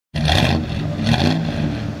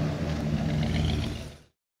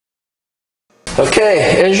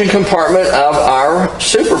Okay, engine compartment of our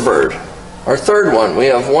Superbird. Our third one. We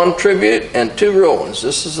have one tribute and two real ones.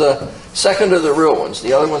 This is the second of the real ones.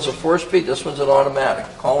 The other one's a 4-speed. This one's an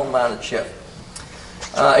automatic, column mounted shift.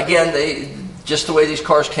 Again, just the way these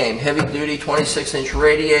cars came. Heavy duty 26-inch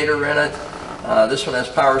radiator in it. This one has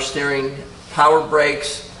power steering, power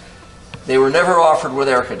brakes. They were never offered with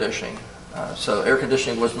air conditioning. So air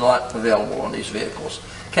conditioning was not available on these vehicles.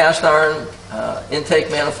 Cast iron intake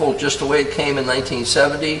manifold, just the way it came in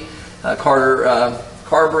 1970.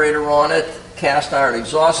 Carburetor on it. Cast iron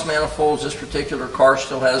exhaust manifolds. This particular car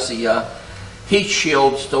still has the heat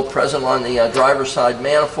shield still present on the driver's side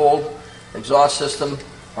manifold. Exhaust system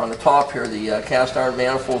on the top here. The cast iron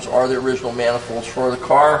manifolds are the original manifolds for the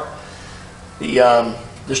car. The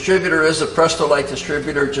distributor is a Presto-like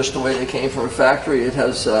distributor, just the way they came from a factory. It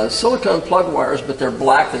has silicone plug wires, but they're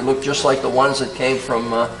black. They look just like the ones that came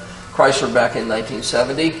from Chrysler back in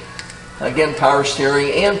 1970. Again, power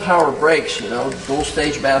steering and power brakes, dual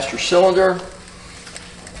stage master cylinder.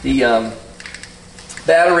 The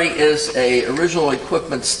battery is a original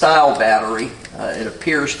equipment style battery. It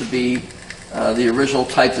appears to be the original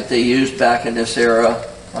type that they used back in this era,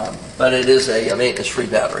 but it is a maintenance-free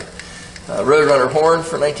battery. Roadrunner horn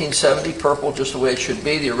for 1970, purple, just the way it should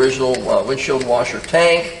be. The original windshield washer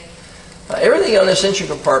tank. Everything on this engine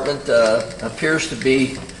compartment appears to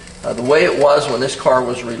be the way it was when this car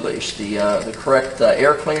was released. The correct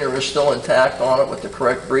air cleaner is still intact on it with the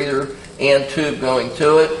correct breather and tube going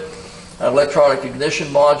to it. Electronic ignition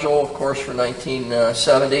module, of course, for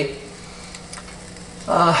 1970.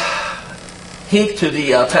 Heat to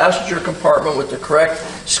the passenger compartment with the correct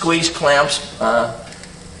squeeze clamps.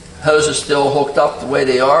 Hoses still hooked up the way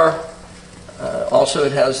they are. Also,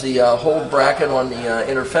 it has the hold bracket on the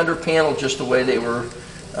inner fender panel, just the way they were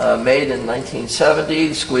made in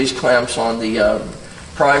 1970. Squeeze clamps on the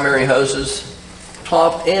primary hoses,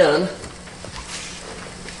 top and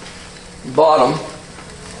bottom.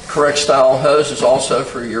 Correct style hoses also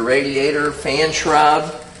for your radiator, fan shroud,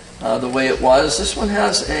 the way it was. This one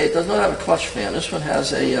has does not have a clutch fan. This one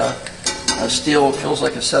has a steel. It feels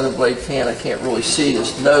like a 7-blade fan. I can't really see.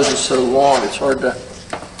 This nose is so long, it's hard to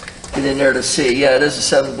get in there to see. Yeah, it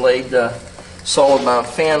is a 7-blade solid mount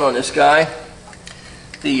fan on this guy.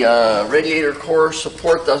 The radiator core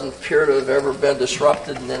support doesn't appear to have ever been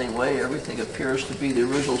disrupted in any way. Everything appears to be the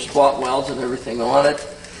original spot welds and everything on it.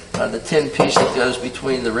 The tin piece that goes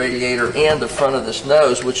between the radiator and the front of this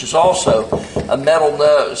nose, which is also a metal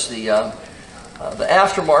nose. The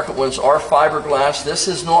aftermarket ones are fiberglass. This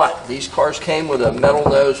is not. These cars came with a metal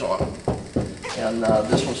nose on them. And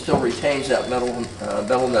this one still retains that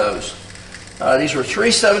metal nose. These were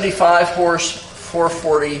 375 horse,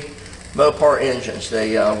 440 Mopar engines.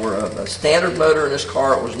 They were a standard motor in this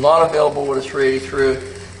car. It was not available with a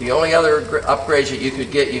 383. The only other upgrades that you could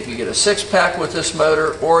get a 6-pack with this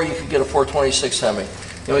motor, or you could get a 426 Hemi.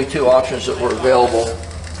 The only two options that were available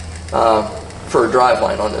for a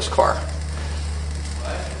driveline on this car.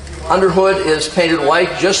 Underhood is painted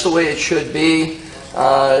white, just the way it should be.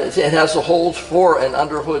 It has the holes for an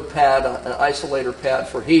underhood pad, an isolator pad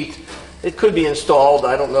for heat. It could be installed.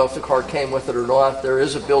 I don't know if the car came with it or not. There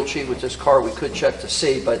is a build sheet with this car we could check to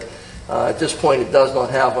see, but at this point it does not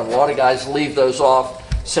have one. A lot of guys leave those off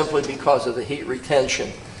simply because of the heat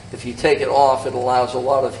retention. If you take it off, it allows a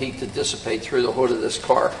lot of heat to dissipate through the hood of this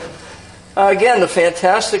car. Again, the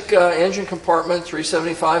fantastic engine compartment,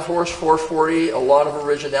 375 horse, 440, a lot of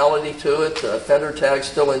originality to it. Fender tag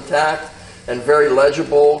still intact and very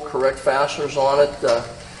legible, correct fasteners on it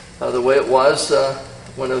the way it was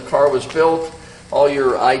when the car was built. All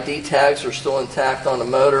your ID tags are still intact on the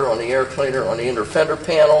motor, on the air cleaner, on the inner fender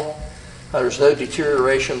panel. There's no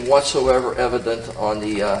deterioration whatsoever evident on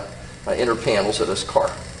the inner panels of this car.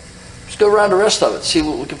 Let's go around the rest of it, see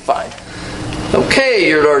what we can find. Okay,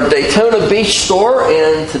 you're at our Daytona Beach store,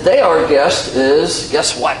 and today our guest is,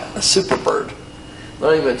 guess what? A Superbird. I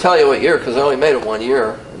don't even tell you what year, because I only made it 1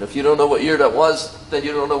 year. And if you don't know what year that was, then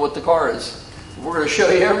you don't know what the car is. We're going to show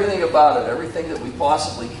you everything about it, everything that we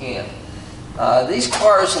possibly can. These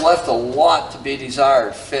cars left a lot to be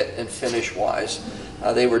desired, fit and finish-wise.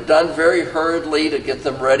 They were done very hurriedly to get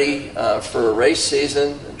them ready for a race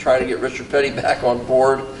season and try to get Richard Petty back on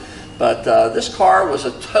board. But this car was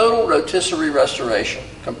a total rotisserie restoration,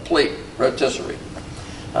 complete rotisserie.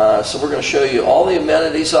 So we're going to show you all the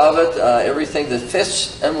amenities of it, everything that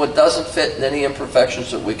fits and what doesn't fit, and any imperfections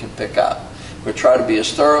that we can pick up. We'll try to be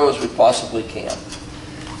as thorough as we possibly can.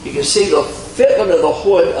 You can see the fitment of the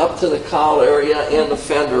hood up to the cowl area and the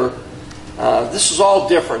fender. This is all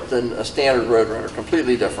different than a standard Roadrunner,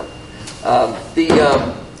 completely different.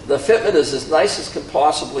 The fitment is as nice as can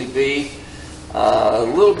possibly be. A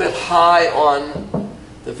little bit high on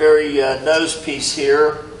the very nose piece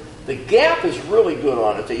here. The gap is really good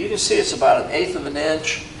on it. You can see it's about 1/8 of an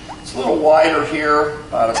inch. It's a little wider here,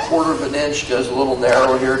 about 1/4 of an inch, goes a little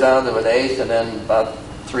narrower here down to 1/8, and then about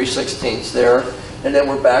 3/16 there. And then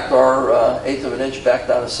we're back our 1/8 of an inch back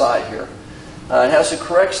down the side here. It has the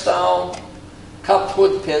correct style cupped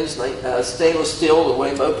hood pins, stainless steel, the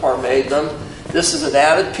way Mopar made them. This is an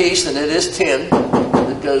added piece, and it is tin.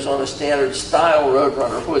 It goes on a standard style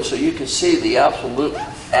Roadrunner hood, so you can see the absolute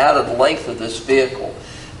added length of this vehicle.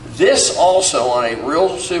 This also, on a real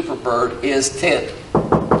Superbird, is tin.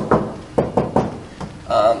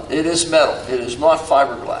 It is metal. It is not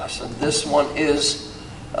fiberglass, and this one is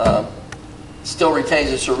still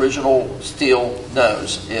retains its original steel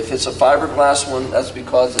nose. If it's a fiberglass one, that's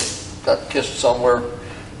because it got kissed somewhere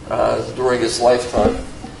during its lifetime.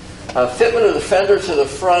 Fitment of the fender to the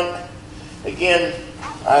front, again,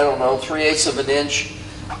 I don't know, 3/8 of an inch.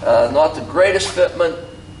 Not the greatest fitment,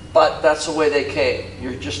 but that's the way they came.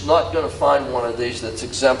 You're just not going to find one of these that's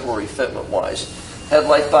exemplary fitment-wise.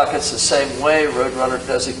 Headlight buckets the same way, Roadrunner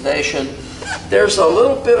designation. There's a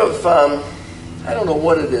little bit of, I don't know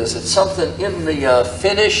what it is. It's something in the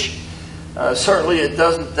finish. Certainly it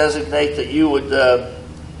doesn't designate that you would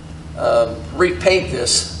repaint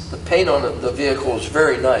this. The paint on the vehicle is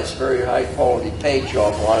very nice, very high quality paint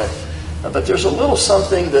job on it. But there's a little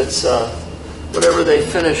something that's, whenever they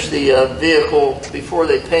finish the vehicle, before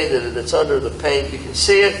they painted it, it's under the paint. You can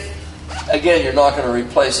see it. Again, you're not going to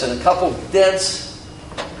replace it. A couple dents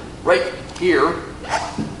right here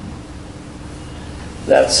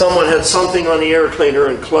that someone had something on the air cleaner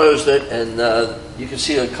and closed it, and you can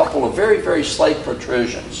see a couple of very, very slight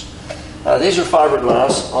protrusions. These are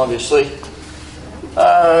fiberglass, obviously.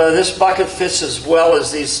 This bucket fits as well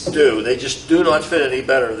as these do. They just do not fit any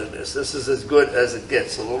better than this. This is as good as it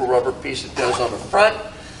gets. A little rubber piece that goes on the front.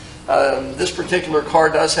 This particular car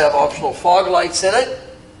does have optional fog lights in it,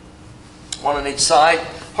 one on each side.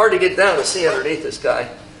 Hard to get down to see underneath this guy.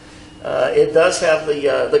 It does have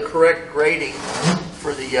the correct grading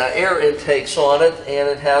for the air intakes on it, and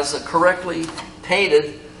it has a correctly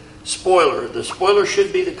painted spoiler. The spoiler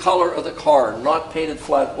should be the color of the car, not painted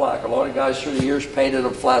flat black. A lot of guys through the years painted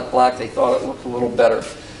them flat black. They thought it looked a little better.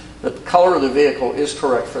 The color of the vehicle is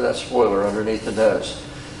correct for that spoiler underneath the nose.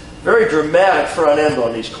 Very dramatic front end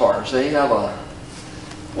on these cars. They have a,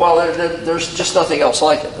 well, there's just nothing else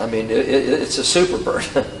like it. I mean, it's a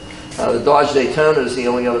Superbird. The Dodge Daytona is the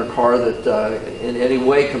only other car that in any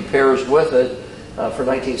way compares with it. For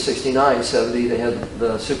 1969-70, they had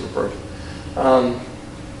the Superbird.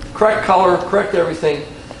 Correct color, correct everything.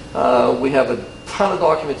 We have a ton of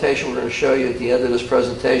documentation we're going to show you at the end of this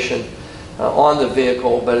presentation on the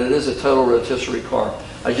vehicle, but it is a total rotisserie car.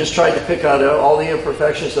 I just tried to pick out all the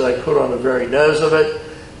imperfections that I put on the very nose of it.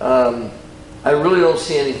 I really don't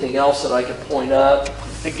see anything else that I could point out.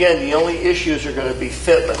 Again, the only issues are going to be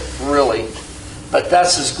fitment, really. But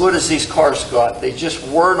that's as good as these cars got. They just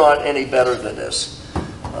were not any better than this.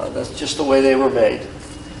 That's just the way they were made.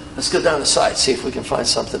 Let's go down the side, see if we can find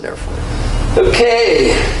something there for you.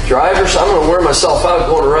 Okay, drivers, I'm going to wear myself out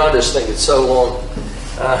going around this thing. It's so long.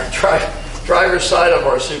 Driver's side of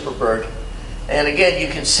our Superbird. And again, you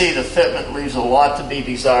can see the fitment leaves a lot to be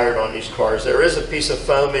desired on these cars. There is a piece of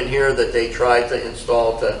foam in here that they tried to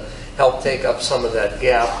install to help take up some of that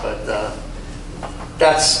gap, but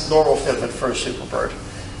that's normal fitment for a Superbird.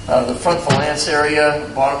 The front valance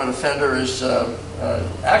area, bottom of the fender is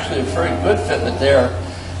actually a very good fitment there.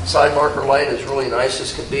 Side marker light is really nice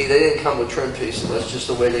as can be. They didn't come with trim pieces, that's just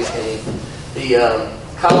the way they came. The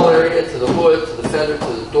cowl area to the hood, to the fender, to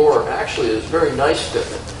the door actually is very nice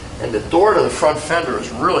fitment. And the door to the front fender is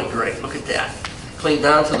really great. Look at that. Clean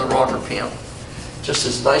down to the rocker panel. Just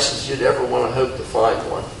as nice as you'd ever want to hope to find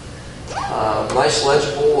one. Nice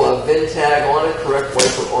legible VIN tag on it, correct way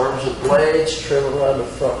for arms and blades, trim around the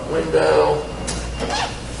front window.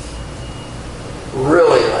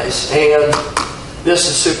 Really nice. And this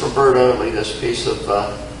is Superbird only, this piece of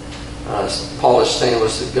polished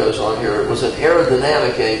stainless that goes on here. It was an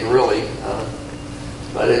aerodynamic egg, really,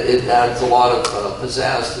 but it adds a lot of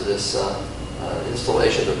pizzazz to this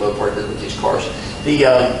installation that Mopar did with these cars. The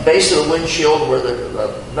base of the windshield where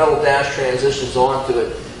the metal dash transitions onto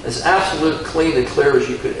it is absolute clean and clear as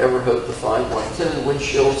you could ever hope to find one. Tinted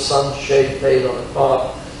windshield, sunshade fade on the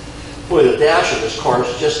top. Boy, the dash of this car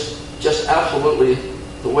is just absolutely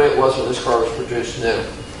the way it was when this car was produced new.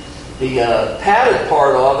 The padded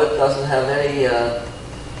part of it doesn't have any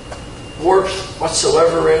warps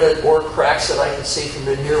whatsoever in it, or cracks that I can see from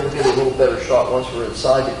in here. We'll get a little better shot once we're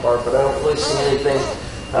inside the car, but I don't really see anything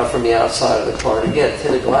from the outside of the car. And again,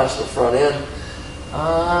 tinted glass in the front end.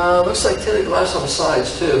 Looks like tinted glass on the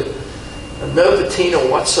sides too. No patina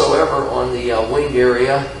whatsoever on the wing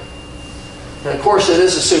area. And of course it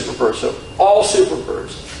is a Superbird, so all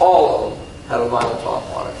Superbirds, all of them, had a vinyl top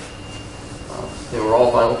on it. They were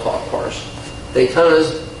all vinyl top cars.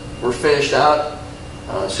 Daytonas were finished out.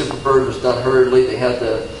 Superbird was done hurriedly. They had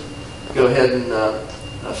to go ahead and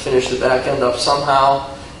finish the back end up somehow,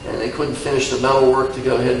 and they couldn't finish the metal work to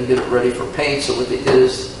go ahead and get it ready for paint, so what they did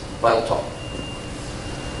is vinyl top.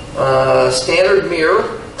 Standard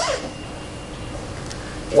mirror.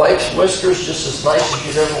 Wipes, whiskers, just as nice as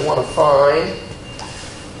you'd ever want to find.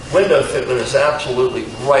 Window fitment is absolutely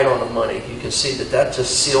right on the money. You can see that that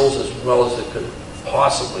just seals as well as it could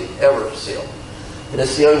possibly ever seal. And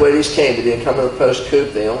that's the only way these came. They didn't come in a post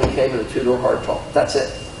coupe. They only came in a two-door hardtop. That's it.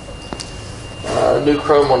 New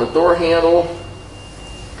chrome on the door handle.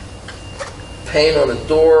 Paint on the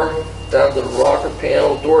door down to the rocker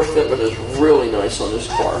panel. Door fitment is really nice on this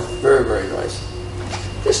car. Very, very nice.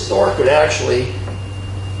 This door could actually,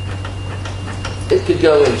 it could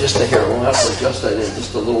go in just a hair. We'll have to adjust that in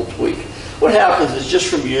just a little tweak. What happens is just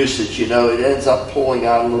from usage, you know, it ends up pulling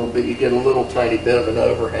out a little bit. You get a little tiny bit of an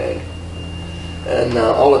overhang. And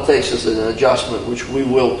all it takes is an adjustment, which we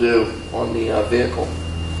will do on the vehicle.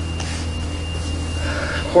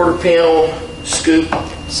 Quarter panel scoop,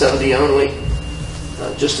 70 only.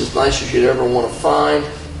 Just as nice as you'd ever want to find.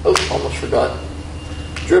 Oh, almost forgot.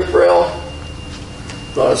 Drip rail.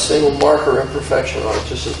 Not a single mark or imperfection on it.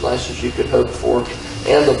 Just as nice as you could hope for.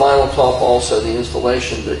 And the vinyl top also, the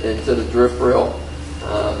installation into the drip rail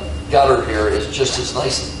gutter here is just as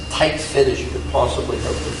nice and tight fit as you could possibly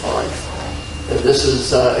hope to find. And this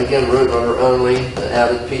is, again, Roadrunner only,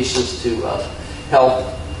 added pieces to help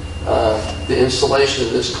the installation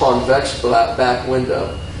of this convex back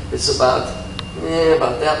window. It's about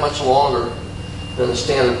that much longer than the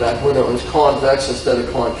standard back window, and it's convex instead of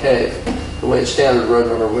concave, the way a standard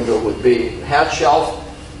Roadrunner window would be. Hatch shelf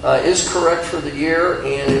is correct for the year,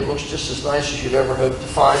 and it looks just as nice as you'd ever hope to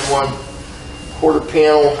find one. Quarter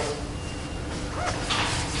panel,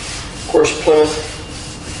 of course, Plymouth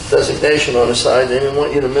designation on the side. They didn't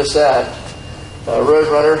want you to miss that.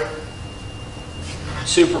 Roadrunner,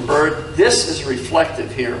 Superbird. This is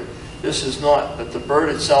reflective here. This is not, but the bird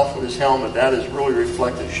itself with his helmet, that is really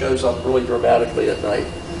reflective. Shows up really dramatically at night.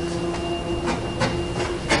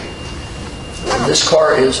 And this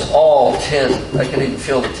car is all tin. I can even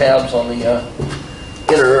feel the tabs on the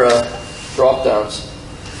inner drop downs.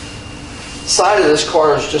 Side of this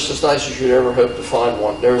car is just as nice as you'd ever hope to find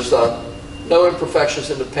one. There's no imperfections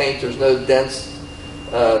in the paint. There's no dents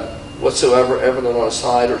whatsoever evident on the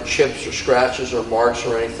side, or chips or scratches or marks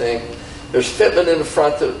or anything. There's fitment in the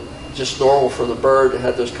front that just normal for the bird. It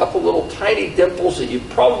had those couple little tiny dimples that you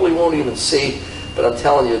probably won't even see, but I'm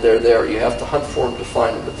telling you, they're there. You have to hunt for them to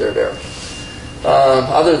find them, but they're there.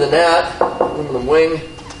 Other than that, aluminum wing.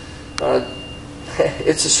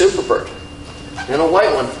 It's a Superbird and a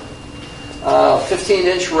white one.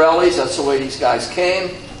 15-inch rallies. That's the way these guys came.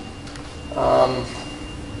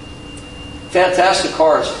 Fantastic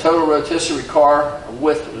car. It's a total rotisserie car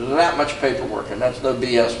with that much paperwork, and that's no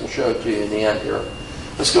BS. We'll show it to you in the end here.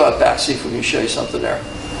 Let's go out back, see if we can show you something there.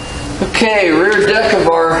 Okay, rear deck of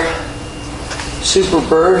our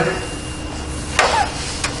Superbird.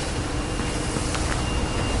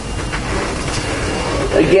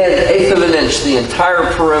 Again, 1/8 of an inch, the entire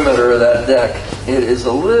perimeter of that deck. It is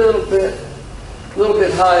a little bit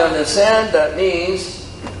high on this end. That means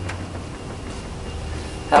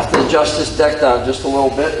have to adjust this deck down just a little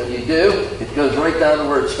bit. When you do, it goes right down to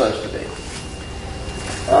where it's supposed to be.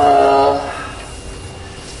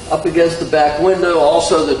 Up against the back window,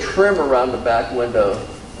 also the trim around the back window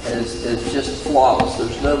is just flawless.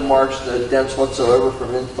 There's no marks, no dents whatsoever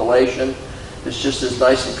from installation. It's just as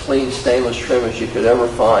nice and clean stainless trim as you could ever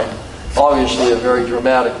find. Obviously a very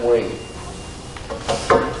dramatic wing.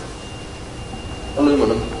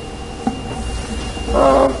 Aluminum.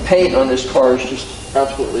 Paint on this car is just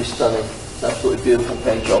absolutely stunning. Absolutely beautiful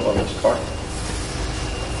paint job on this car.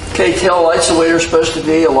 Okay, tail lights the way they're supposed to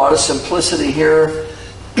be. A lot of simplicity here.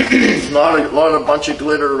 Not a bunch of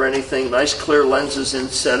glitter or anything. Nice clear lenses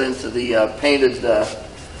set into the painted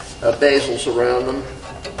bezels around them.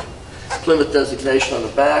 Plymouth designation on the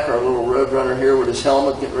back. Our little Roadrunner here with his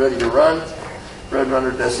helmet getting ready to run.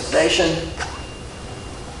 Roadrunner designation.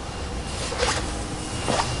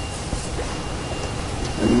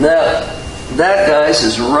 And that, guys,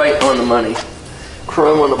 is right on the money.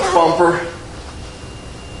 Chrome on the bumper.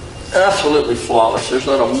 Absolutely flawless. There's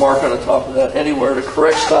not a mark on the top of that anywhere. The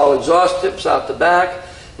correct style exhaust tips out the back.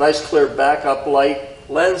 Nice clear backup light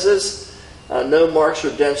lenses. No marks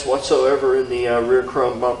or dents whatsoever in the rear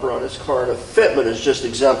chrome bumper on this car. The fitment is just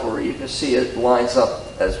exemplary. You can see it lines up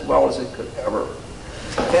as well as it could ever.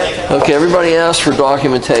 Okay, everybody asked for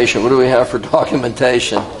documentation. What do we have for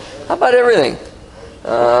documentation? How about everything?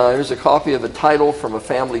 Here's a copy of a title from a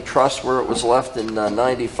family trust where it was left in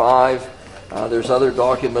 95. There's other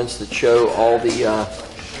documents that show all the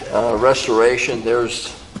restoration.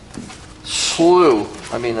 There's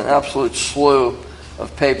an absolute slew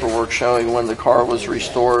of paperwork showing when the car was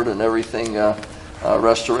restored and everything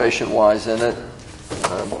restoration-wise in it.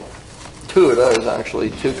 Two of those, actually,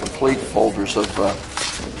 two complete folders of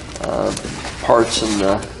parts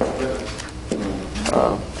and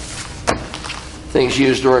things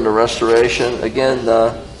used during the restoration. Again,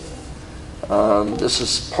 this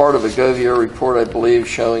is part of a Govio report, I believe,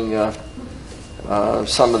 showing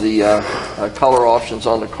some of the color options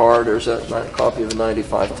on the car. There's a copy of a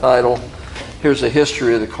 95 title. Here's a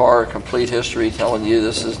history of the car, a complete history telling you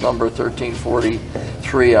this is number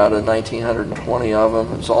 1343 out of 1,920 of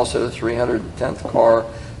them. It's also the 310th car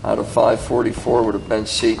out of 544 with a bench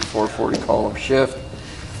seat, 440 column shift.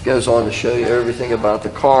 Goes on to show you everything about the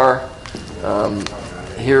car.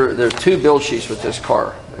 Here, there are two build sheets with this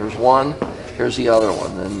car. There's one, here's the other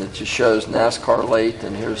one, and it just shows NASCAR late,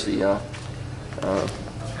 and here's the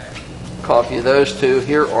copy of those two.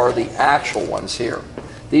 Here are the actual ones here.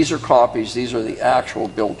 These are copies. These are the actual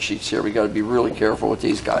build sheets here. We got to be really careful with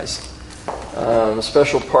these guys.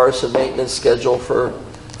 Special parts and maintenance schedule for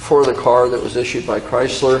the car that was issued by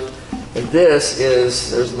Chrysler. And this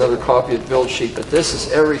is, there's another copy of the build sheet, but this is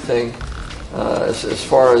everything as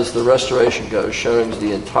far as the restoration goes, showing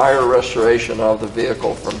the entire restoration of the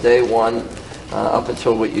vehicle from day one up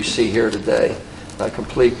until what you see here today. A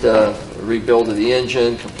complete rebuild of the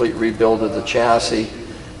engine, complete rebuild of the chassis,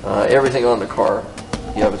 everything on the car.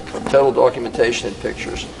 You have total documentation and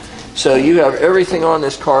pictures. So you have everything on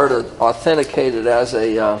this car to authenticate it as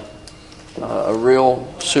a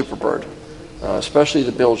real Superbird, especially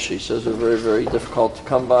the build sheets. Those are very, very difficult to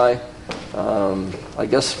come by. I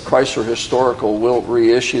guess Chrysler Historical will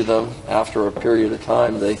reissue them after a period of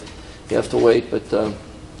time. You have to wait, but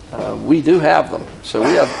we do have them. So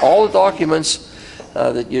we have all the documents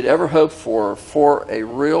that you'd ever hope for a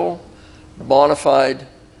real bona fide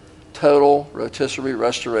total rotisserie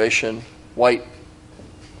restoration white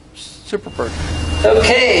Superbird.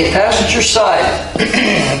 Okay, passenger side.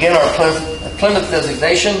 Again, our Plymouth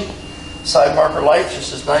designation. Side marker light,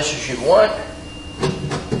 just as nice as you'd want.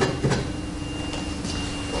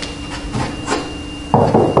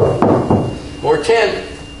 More tint.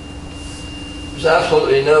 There's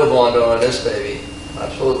absolutely no Bondo on this baby.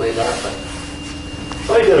 Absolutely nothing.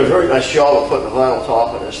 I did a very nice job of putting a vinyl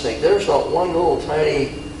top on this thing. There's not one little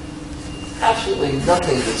tiny, absolutely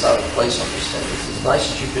nothing that's out of place on this thing. It's as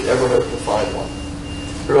nice as you could ever hope to find one.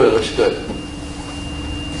 It really looks good.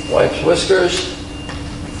 Wipes, whiskers,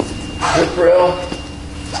 grip rail.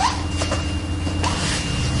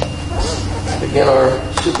 Again, our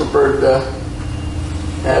Superbird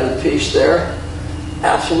added piece there.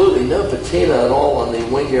 Absolutely no patina at all on the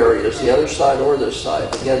wing areas, the other side or this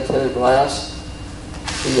side. Again, tinted glass.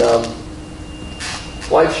 The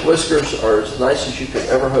wipes, whiskers are as nice as you could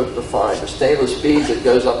ever hope to find. The stainless bead that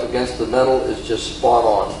goes up against the metal is just spot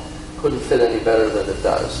on. Couldn't fit any better than it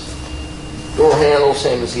does. Door handle,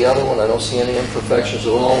 same as the other one. I don't see any imperfections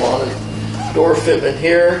at all on it. Door fitment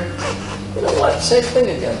here. You know what? Same thing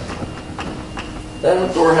again.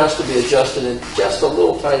 That door has to be adjusted in just a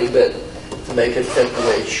little tiny bit to make it fit the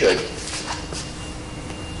way it should.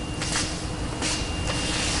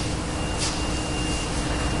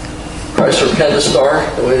 Chrysler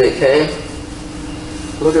Pentastar, the way they came.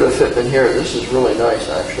 Look at the fitment here. This is really nice,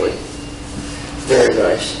 actually. Very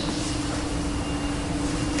nice.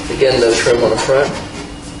 Again, no trim on the front.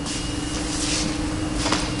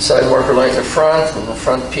 Side marker light in the front, and the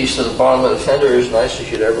front piece to the bottom of the fender is nice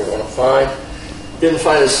as you'd ever want to find. Didn't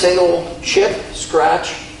find a single chip,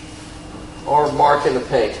 scratch, or mark in the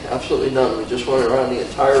paint. Absolutely none. We just went around the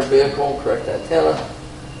entire vehicle, correct antenna,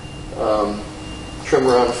 trim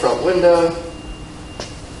around the front window.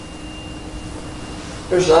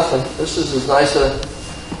 There's nothing. This is as nice a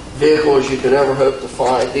vehicle as you could ever hope to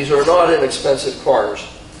find. These are not inexpensive cars.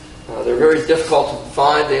 They're very difficult to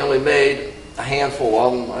find. They only made a handful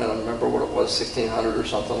of them. I don't remember what it was, 1,600 or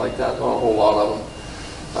something like that. Not a whole lot of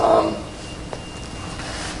them.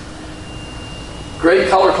 Great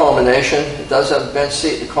color combination. It does have a bench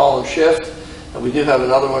seat and a column shift. And we do have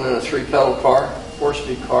another one in a 3-pedal car,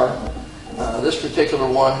 4-speed car. This particular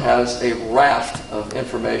one has a raft of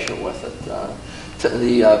information with it.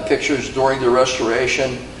 The pictures during the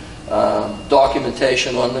restoration,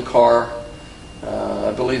 documentation on the car,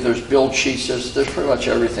 I believe there's build sheets. There's pretty much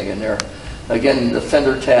everything in there. Again, the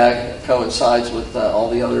fender tag coincides with all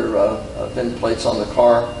the other VIN plates on the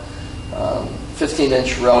car.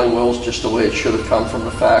 15-inch rally wheels, just the way it should have come from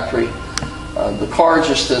the factory. The car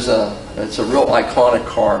just is it's a real iconic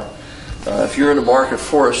car. If you're in the market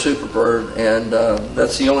for a Superbird, and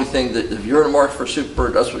that's the only thing that, if you're in the market for a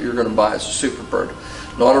Superbird, that's what you're going to buy, is a Superbird.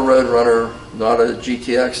 Not a Roadrunner, not a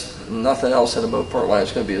GTX, nothing else in the Mopar line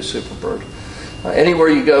is going to be a Superbird. Anywhere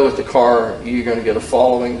you go with the car, you're going to get a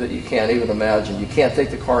following that you can't even imagine. You can't take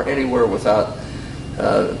the car anywhere without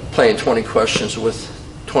playing 20 questions with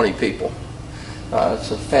 20 people.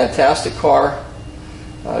 It's a fantastic car,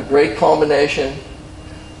 great combination.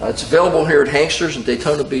 It's available here at Hanksters in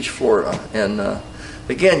Daytona Beach, Florida. And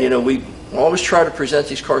again, you know, we always try to present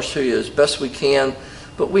these cars to you as best we can,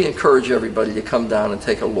 but we encourage everybody to come down and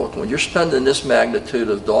take a look. When you're spending this magnitude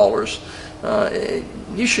of dollars,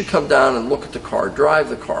 you should come down and look at the car, drive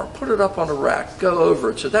the car, put it up on a rack, go over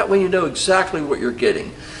it, so that way you know exactly what you're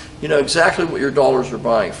getting. You know exactly what your dollars are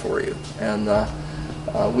buying for you. And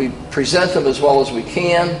we present them as well as we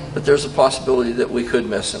can, but there's a possibility that we could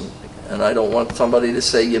miss them. And I don't want somebody to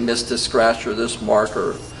say you missed this scratch or this mark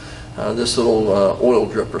or this little oil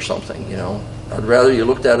drip or something, you know. I'd rather you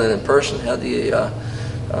looked at it in person, had the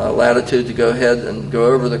latitude to go ahead and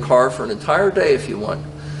go over the car for an entire day if you want.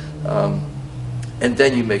 And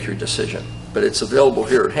then you make your decision. But it's available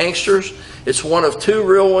here at Hanksters. It's one of 2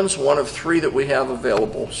 real ones, one of 3 that we have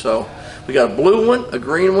available. So we got a blue one, a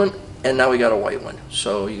green one, and now we got a white one.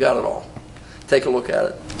 So you got it all. Take a look at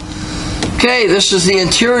it. Okay, this is the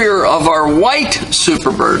interior of our white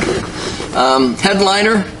Superbird.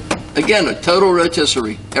 Headliner, again, a total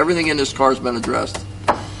rotisserie. Everything in this car has been addressed.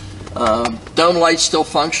 Dome lights still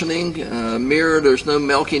functioning. Mirror, there's no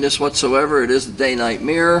milkiness whatsoever. It is a day-night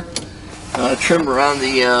mirror. Trim around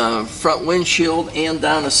the front windshield and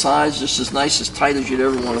down the sides, just as nice, as tight as you'd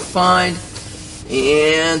ever want to find.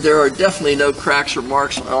 And there are definitely no cracks or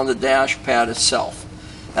marks on the dash pad itself.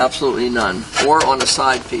 Absolutely none. Or on the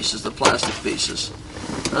side pieces, the plastic pieces.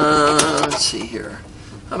 Let's see here.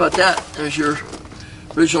 How about that? There's your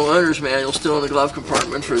original owner's manual still in the glove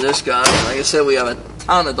compartment for this guy. Like I said, we have a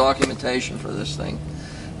ton of documentation for this thing.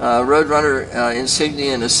 Roadrunner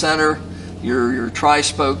insignia in the center. Your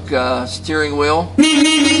tri-spoke steering wheel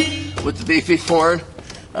with the beefy horn.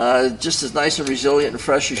 Just as nice and resilient and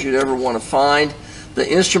fresh as you'd ever want to find. The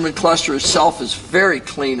instrument cluster itself is very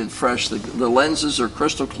clean and fresh. The lenses are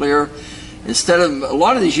crystal clear. Instead of a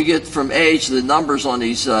lot of these you get from age, the numbers on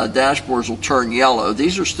these dashboards will turn yellow.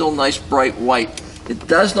 These are still nice bright white. It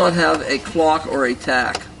does not have a clock or a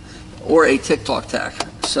tack or a tick-tock tack.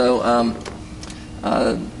 So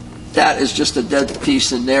that is just a dead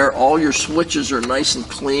piece in there. All your switches are nice and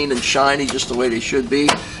clean and shiny, just the way they should be.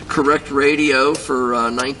 Correct radio for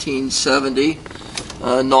 1970.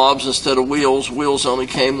 Knobs instead of wheels. Wheels only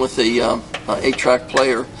came with the 8-track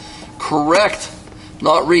player. Correct,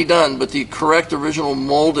 not redone, but the correct original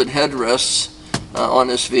molded headrests on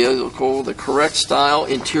this vehicle. The correct style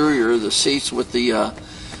interior, the seats with the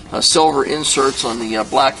silver inserts on the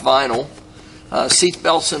black vinyl. Seat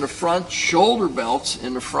belts in the front, shoulder belts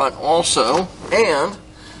in the front also, and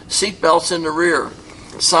seat belts in the rear.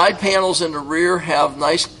 Side panels in the rear have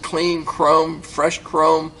nice clean chrome, fresh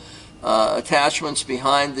chrome attachments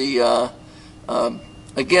behind the,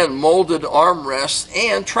 again, molded armrests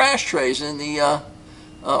and trash trays in the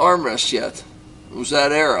armrests yet. It was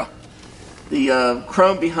that era. The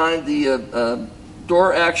chrome behind the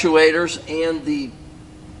door actuators and the,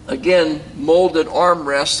 again, molded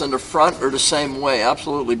armrests in the front are the same way.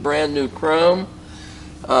 Absolutely brand new chrome.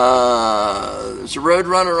 There's a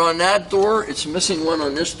Roadrunner on that door. It's missing one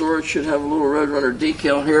on this door. It should have a little Roadrunner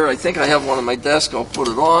decal here. I think I have one on my desk. I'll put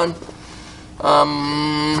it on.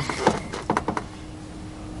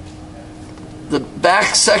 The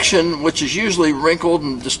back section, which is usually wrinkled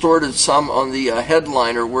and distorted some on the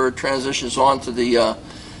headliner where it transitions onto the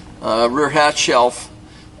rear hatch shelf,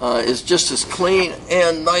 is just as clean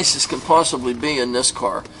and nice as can possibly be in this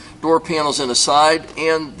car. Door panels in the side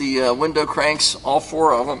and the window cranks, all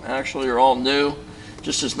 4 of them actually are all new,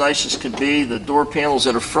 just as nice as could be. The door panels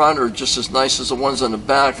in the front are just as nice as the ones in the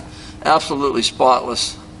back, absolutely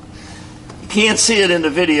spotless. You can't see it in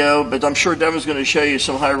the video, but I'm sure Devin's going to show you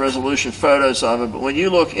some high resolution photos of it. But when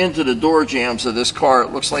you look into the door jambs of this car,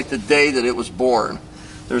 it looks like the day that it was born.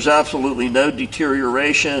 There's absolutely no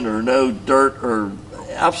deterioration or no dirt or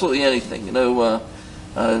absolutely anything. No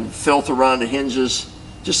filth around the hinges.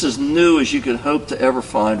 Just as new as you could hope to ever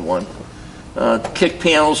find one. The kick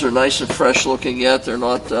panels are nice and fresh looking yet. They're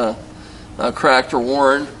not cracked or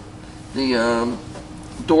worn. The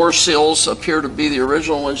door sills appear to be the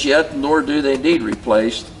original ones yet, nor do they need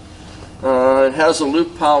replaced. It has a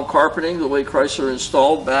loop pile carpeting, the way Chrysler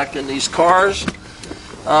installed back in these cars.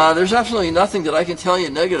 There's absolutely nothing that I can tell you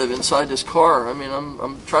negative inside this car. I mean,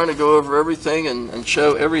 I'm trying to go over everything and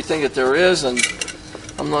show everything that there is, and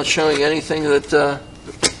I'm not showing anything that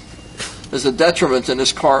is a detriment in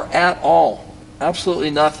this car at all.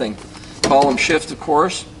 Absolutely nothing. Column shift, of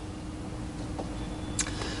course.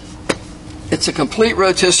 It's a complete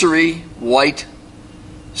rotisserie white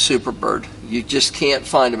Superbird. You just can't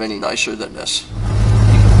find them any nicer than this.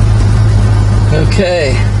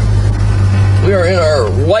 Okay, we are in our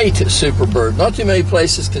white Superbird. Not too many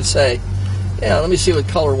places can say, yeah, let me see what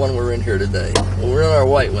color one we're in here today. Well, we're in our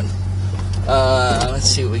white one. Let's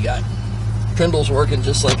see what we got. Trindle's working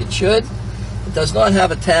just like it should. It does not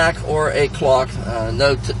have a tack or a clock,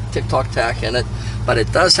 no tick-tock tack in it, but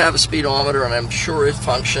it does have a speedometer, and I'm sure it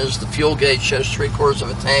functions. The fuel gauge shows 3/4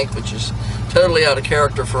 of a tank, which is totally out of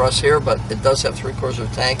character for us here, but it does have 3/4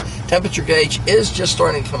 of a tank. Temperature gauge is just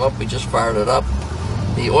starting to come up. We just fired it up.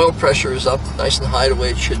 The oil pressure is up nice and high the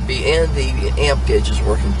way it should be, and the amp gauge is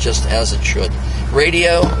working just as it should.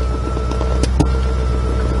 Radio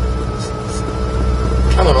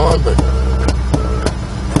coming on, but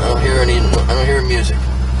I don't hear music.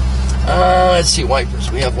 Let's see,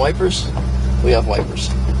 wipers. We have wipers. We have wipers.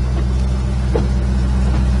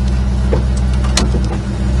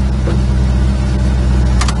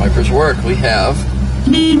 Wipers work. We have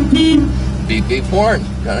beep beep horn.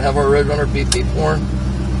 Gotta have our Roadrunner beep beep horn.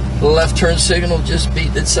 The left turn signal just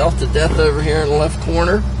beat itself to death over here in the left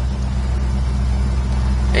corner.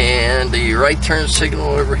 And the right turn signal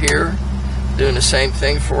over here doing the same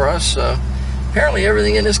thing for us. Apparently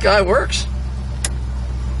everything in this guy works.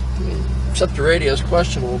 I mean, except the radio is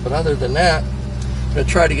questionable, but other than that, I'm going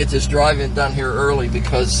to try to get this drive-in done here early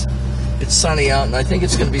because it's sunny out, and I think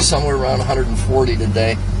it's going to be somewhere around 140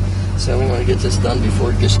 today. So we want to get this done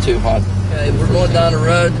before it gets too hot. Okay, we're going down the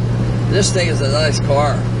road. This thing is a nice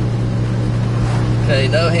car. Okay,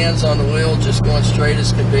 no hands on the wheel, just going straight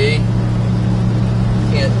as could be.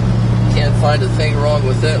 Can't find a thing wrong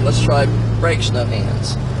with it. Let's try brakes, no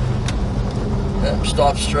hands.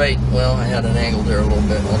 Stop straight. Well, I had an angle there a little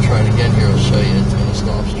bit. I'll try it again here. I'll show you. It's going to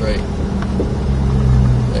stop straight.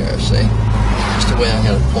 There, see? Just the way I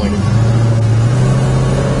had it pointed.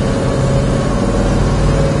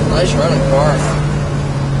 Nice running car.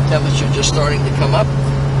 Temperature just starting to come up.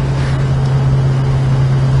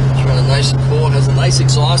 It's running nice and cool. It has a nice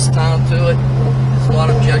exhaust sound to it. It's not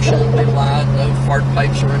objectionably loud. No fart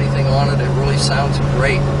pipes or anything on it. It really sounds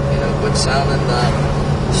great. You know, good sounding.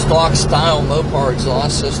 Stock style Mopar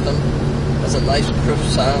exhaust system. Has a nice crisp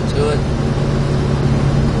sound to it.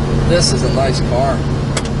 This is a nice car.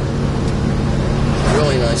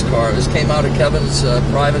 Really nice car. This came out of Kevin's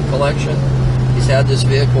private collection. He's had this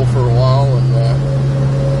vehicle for a while, and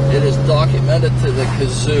it is documented to the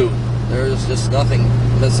kazoo. There's just nothing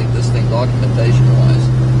missing this thing documentation wise,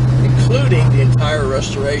 including the entire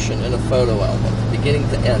restoration in a photo album, beginning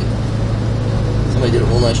to end. Somebody did a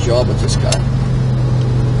real nice job with this guy.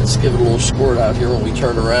 Let's give it a little squirt out here when we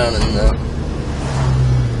turn around, and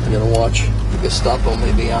we gotta watch. The Gestapo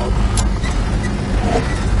may be out.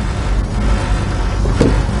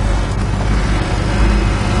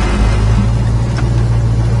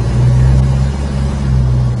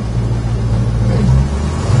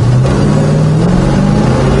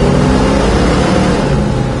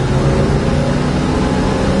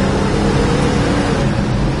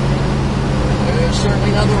 There's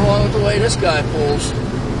certainly nothing wrong with the way this guy pulls.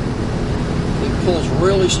 Pulls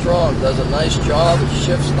really strong, does a nice job. It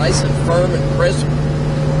shifts nice and firm and crisp.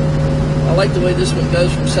 I like the way this one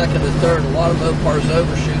goes from second to third. A lot of Mopars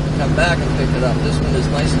overshoot and come back and pick it up. This one is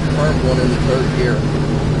nice and firm going into third gear.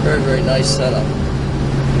 Very, very nice setup.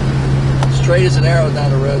 Straight as an arrow down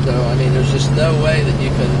the road, though. I mean, there's just no way that you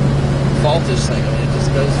can fault this thing. I mean, it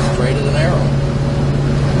just goes straight as an arrow.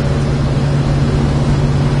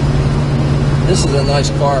 This is a nice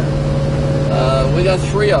car. We got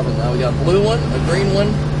 3 of them now. We got a blue one, a green one,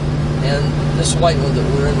 and this white one that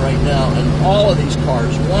we're in right now. And all of these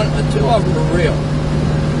cars, 2 of them are real,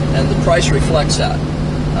 and the price reflects that.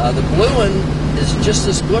 The blue one is just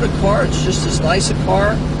as good a car. It's just as nice a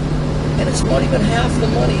car, and it's not even half the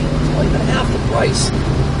money. It's not even half the price.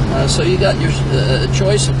 So you got your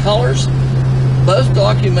choice of colors, both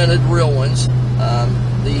documented real ones.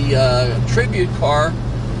 The Tribute car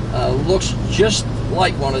looks just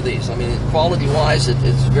like one of these. I mean, quality-wise,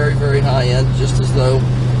 it's very, very high-end, just as though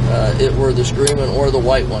it were this green one or the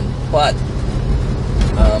white one. But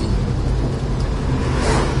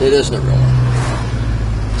it isn't a real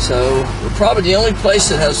one. So we're probably the only place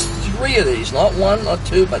that has 3 of these, not 1, not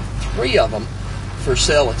 2, but 3 of them for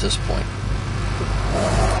sale at this point.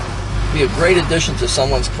 Be a great addition to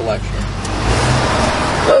someone's collection.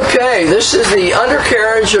 Okay, this is the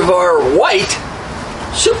undercarriage of our white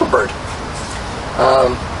Superbird.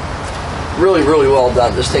 Really, really well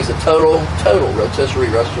done. This thing's a total rotisserie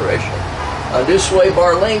restoration. New sway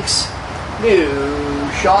bar links, new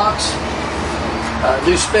shocks,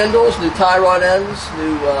 new spindles, new tie rod ends,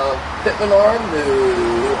 new pitman arm,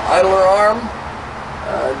 new idler arm,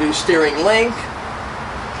 new steering link,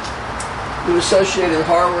 new associated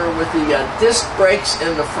hardware with the disc brakes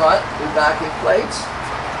in the front, new backing plates.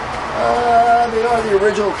 They are the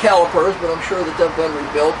original calipers, but I'm sure that they've been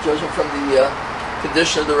rebuilt, judging from the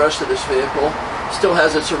condition of the rest of this vehicle. Still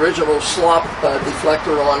has its original slop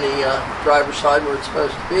deflector on the driver's side where it's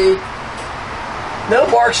supposed to be. No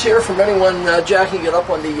marks here from anyone jacking it up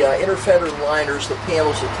on the inner fender liners, the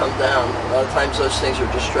panels that come down. A lot of times those things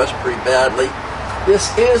are distressed pretty badly.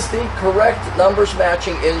 This is the correct numbers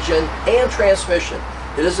matching engine and transmission.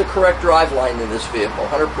 It is the correct drive line in this vehicle,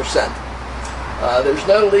 100%. There's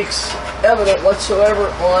no leaks evident whatsoever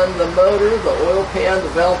on the motor, the oil pan, the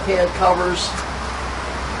valve pan covers.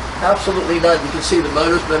 Absolutely none. You can see the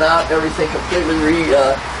motor's been out, everything completely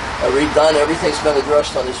redone, everything's been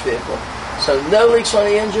addressed on this vehicle. So no leaks on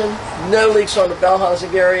the engine, no leaks on the bell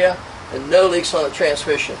housing area, and no leaks on the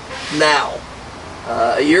transmission. Now,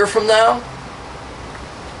 a year from now,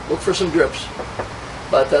 look for some drips.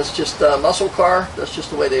 But that's just a muscle car, that's just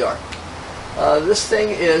the way they are. This thing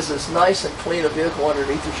is as nice and clean a vehicle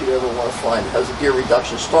underneath as you'd ever want to find. It has a gear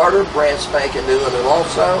reduction starter, brand spanking new in it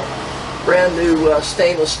also. Brand new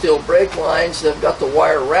stainless steel brake lines. They've got the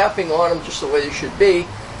wire wrapping on them just the way they should be,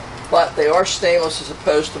 but they are stainless as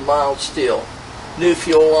opposed to mild steel. New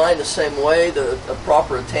fuel line the same way, the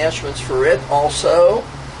proper attachments for it also.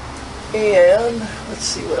 And let's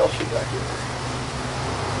see what else we got here.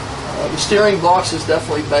 The steering box has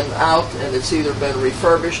definitely been out, and it's either been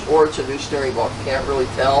refurbished or it's a new steering box. Can't really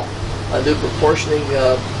tell. A new proportioning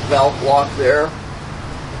valve block there.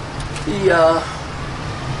 The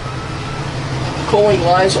cooling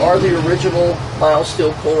lines are the original mild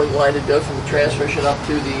steel cooling line that go from the transmission up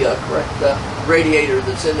to the correct radiator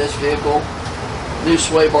that's in this vehicle. New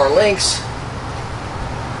sway bar links.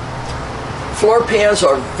 Floor pans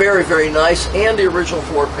are very, very nice, and the original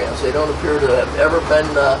floor pans. They don't appear to have ever been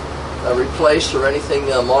replaced or anything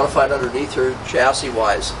modified underneath or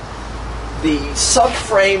chassis-wise. The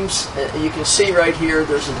subframes, you can see right here,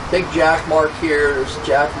 there's a big jack mark here, there's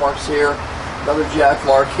jack marks here, another jack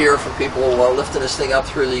mark here for people lifting this thing up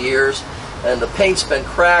through the years. And the paint's been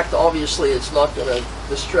cracked. Obviously it's not going to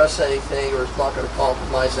distress anything, or it's not going to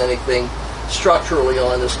compromise anything structurally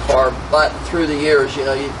on this car, but through the years, you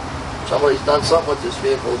know, somebody's done something with this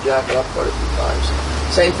vehicle, jack it up quite a few times.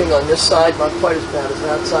 Same thing on this side, not quite as bad as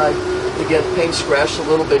that side. Again, paint scratched a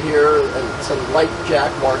little bit here, and some light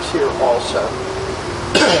jack marks here also.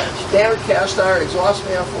 Standard cast iron exhaust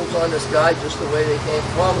manifolds on this guy, just the way they came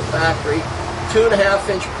from the factory.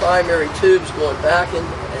 2.5-inch primary tubes going back in.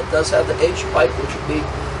 It does have the H pipe, which would be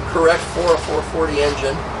correct for a 440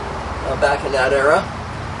 engine back in that era.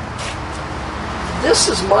 This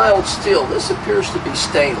is mild steel. This appears to be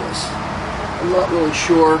stainless. I'm not really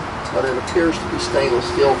sure, but it appears to be stainless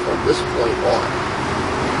steel from this point on.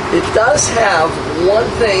 It does have one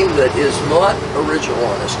thing that is not original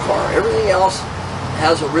on this car. Everything else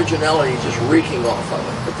has originality just reeking off of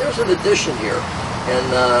it. But there's an addition here, and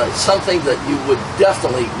it's something that you would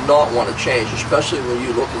definitely not want to change, especially when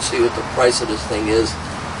you look and see what the price of this thing is,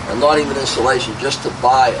 and not even installation, just to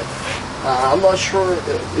buy it. I'm not sure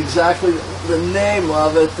exactly the name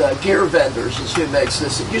of it. Gear Vendors is who makes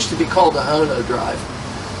this. It used to be called the Ono Drive.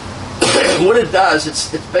 What it does,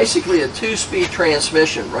 it's basically a 2-speed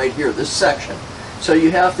transmission right here, this section. So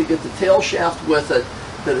you have to get the tail shaft with it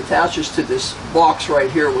that attaches to this box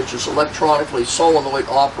right here, which is electronically solenoid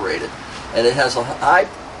operated. And it has a high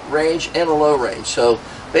range and a low range. So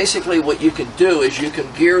basically what you can do is you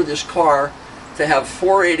can gear this car to have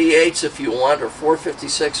 488s if you want, or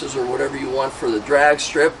 456s, or whatever you want for the drag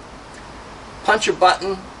strip. Punch a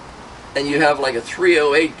button and you have like a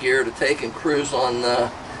 308 gear to take and cruise on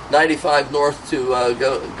 95 north to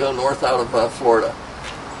go north out of Florida.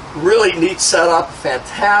 Really neat setup,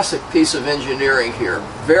 fantastic piece of engineering here.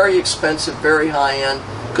 Very expensive, very high end.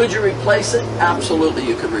 Could you replace it? Absolutely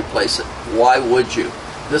you could replace it. Why would you?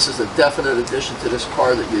 This is a definite addition to this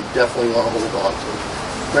car that you definitely want to hold on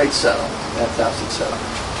to. Great setup, fantastic setup.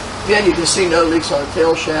 Again, you can see no leaks on the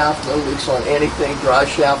tail shaft, no leaks on anything. Drive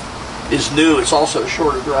shaft is new. It's also a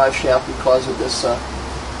shorter drive shaft because of this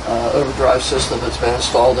overdrive system that's been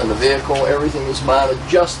installed in the vehicle. Everything is mounted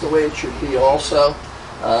just the way it should be also.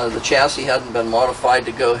 The chassis hadn't been modified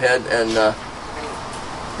to go ahead and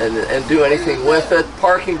do anything with it.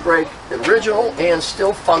 Parking brake original and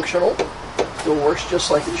still functional. Still works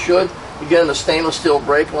just like it should. Again, the stainless steel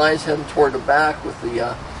brake lines heading toward the back with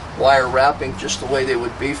the wire wrapping just the way they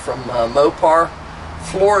would be from Mopar.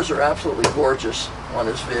 Floors are absolutely gorgeous on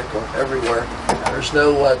this vehicle everywhere. There's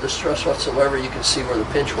no distress whatsoever. You can see where the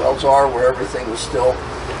pinch welds are, where everything was still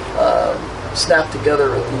snapped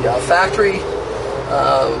together at the factory.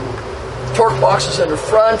 Torque boxes in the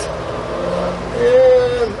front.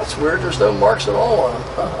 And that's weird. There's no marks at all on them.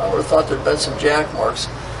 I would have thought there'd been some jack marks.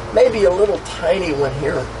 Maybe a little tiny one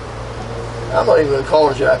here. I'm not even going to call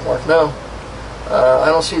it a jack mark. No. I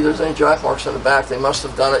don't see there's any jack marks on the back. They must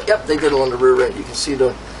have done it. Yep, they did it on the rear end. You can see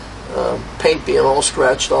the paint being all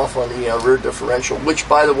scratched off on the rear differential, which,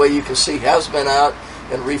 by the way, you can see has been out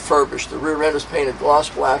and refurbished. The rear end is painted gloss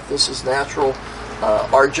black. This is natural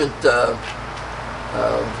argent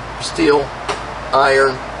steel,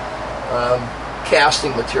 iron,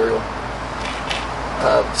 casting material.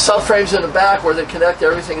 Subframes in the back where they connect,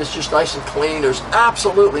 everything is just nice and clean. There's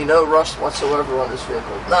absolutely no rust whatsoever on this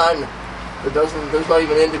vehicle. None. There's not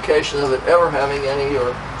even indication of it ever having any,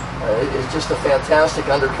 or it's just a fantastic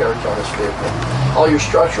undercarriage on this vehicle. All your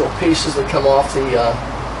structural pieces that come off the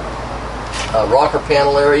rocker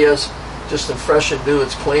panel areas, just as fresh and new,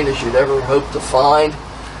 as clean as you'd ever hope to find.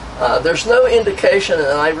 There's no indication,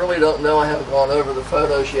 and I really don't know, I haven't gone over the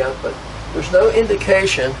photos yet, but there's no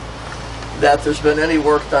indication that there's been any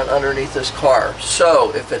work done underneath this car.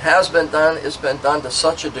 So if it has been done, it's been done to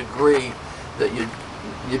such a degree that you'd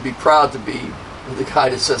be proud to be the guy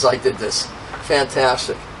that says, I did this.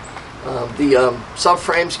 Fantastic. The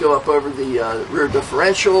subframes go up over the rear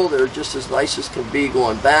differential. They're just as nice as can be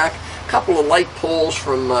going back. A couple of light pulls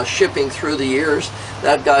from shipping through the years.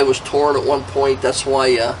 That guy was torn at one point. That's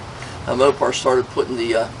why Mopar started putting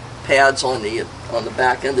the pads on the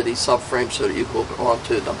back end of these subframes so that you could hook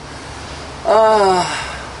onto them.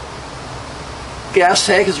 Gas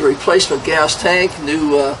tank is a replacement gas tank.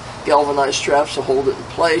 New galvanized straps to hold it in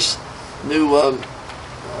place. New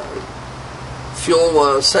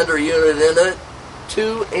fuel sender unit in it.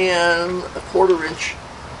 2 1/4 inch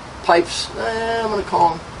pipes. I'm going to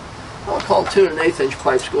call them 2 1/8 inch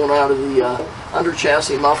pipes going out of the under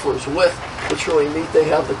chassis mufflers with. It's really neat. They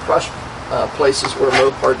have the crush places where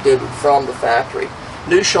Mopar did from the factory.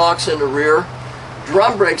 New shocks in the rear.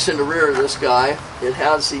 Drum brakes in the rear of this guy. It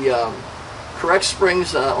has the correct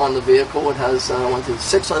springs on the vehicle. It has 1, 2,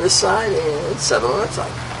 6 on this side and 7 on that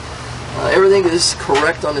side. Everything is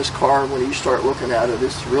correct on this car when you start looking at it.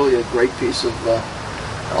 It's really a great piece of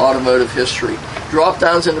automotive history. Drop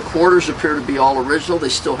downs in the quarters appear to be all original. They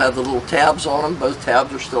still have the little tabs on them. Both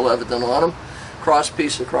tabs are still evident on them. Cross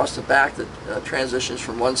piece across the back that transitions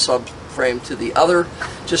from one subframe to the other.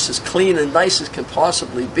 Just as clean and nice as can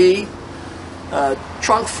possibly be.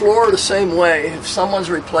 Trunk floor the same way. If someone's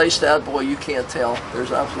replaced that, boy, you can't tell.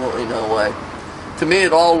 There's absolutely no way. To me,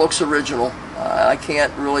 it all looks original. I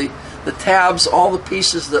can't really... The tabs, all the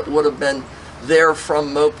pieces that would have been there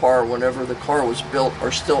from Mopar whenever the car was built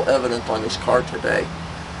are still evident on this car today.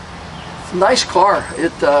 It's a nice car.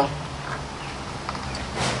 It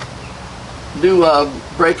new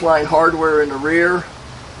brake line hardware in the rear.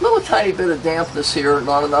 Little tiny bit of dampness here,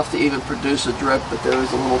 not enough to even produce a drip, but there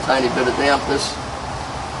is a little tiny bit of dampness.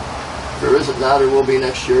 If there isn't now, there will be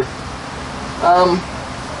next year.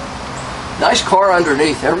 Nice car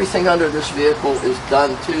underneath. Everything under this vehicle is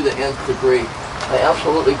done to the nth degree. I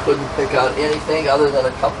absolutely couldn't pick out anything other than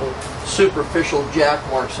a couple superficial jack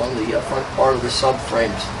marks on the front part of the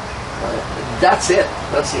subframes. That's it.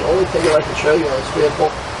 That's the only thing that I can show you on this vehicle.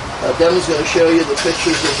 Devin's going to show you the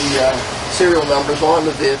pictures of the serial numbers on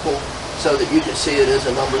the vehicle so that you can see it as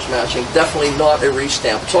a numbers matching. Definitely not a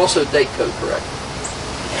restamp. It's also date code correct.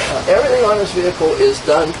 Everything on this vehicle is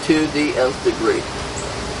done to the nth degree.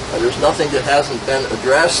 There's nothing that hasn't been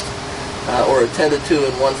addressed or attended to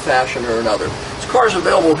in one fashion or another. This car is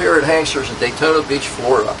available here at Hanksters in Daytona Beach,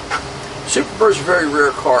 Florida. Superbirds are very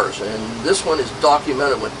rare cars, and this one is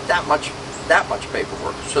documented with that much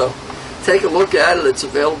paperwork. So take a look at it. It's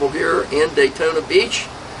available here in Daytona Beach,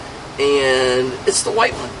 and it's the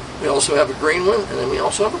white one. We also have a green one, and then we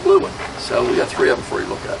also have a blue one. So we got 3 of them for you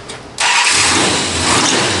to look at.